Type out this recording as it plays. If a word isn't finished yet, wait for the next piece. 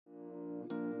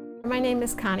My name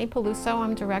is Connie Peluso.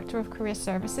 I'm Director of Career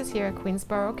Services here at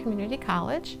Queensborough Community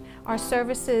College. Our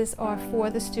services are for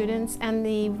the students and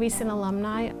the recent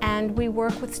alumni, and we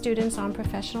work with students on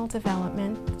professional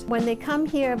development. When they come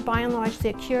here, by and large,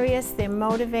 they're curious, they're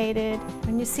motivated.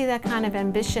 When you see that kind of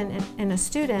ambition in a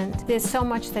student, there's so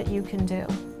much that you can do.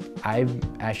 I've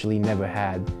actually never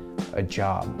had a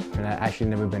job, and I've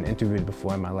actually never been interviewed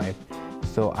before in my life,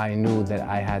 so I knew that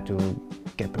I had to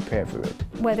get prepared for it.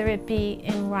 Whether it be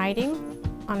in writing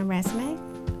on a resume,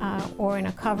 or in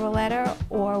a cover letter,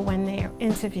 or when they're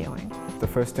interviewing. The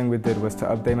first thing we did was to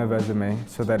update my resume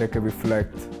so that it could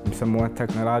reflect some more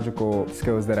technological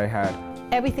skills that I had.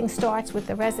 Everything starts with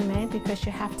the resume because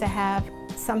you have to have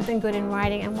something good in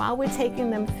writing, and while we're taking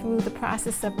them through the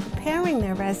process of preparing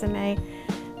their resume,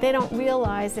 they don't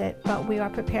realize it, but we are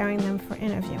preparing them for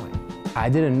interviewing. I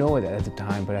didn't know it at the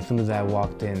time, but as soon as I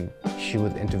walked in, she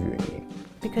was interviewing me.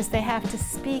 Because they have to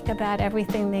speak about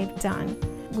everything they've done.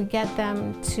 We get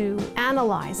them to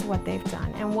analyze what they've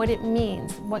done and what it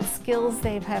means, what skills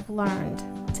they have learned.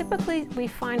 Typically, we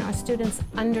find our students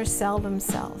undersell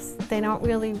themselves. They don't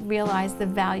really realize the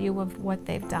value of what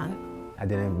they've done. I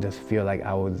didn't just feel like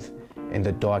I was in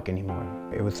the dark anymore.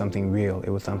 It was something real.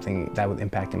 It was something that was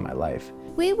impacting my life.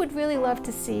 We would really love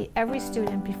to see every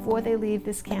student, before they leave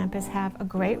this campus, have a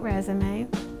great resume,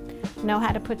 know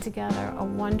how to put together a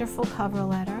wonderful cover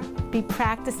letter, be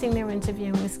practicing their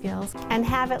interviewing skills, and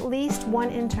have at least one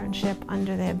internship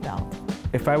under their belt.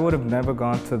 If I would have never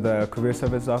gone to the career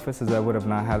service offices, I would have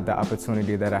not had the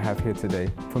opportunity that I have here today.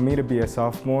 For me to be a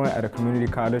sophomore at a community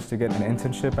college to get an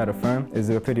internship at a firm is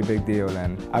a pretty big deal,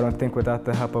 and I don't think without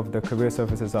the help of the career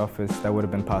services office that would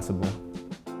have been possible.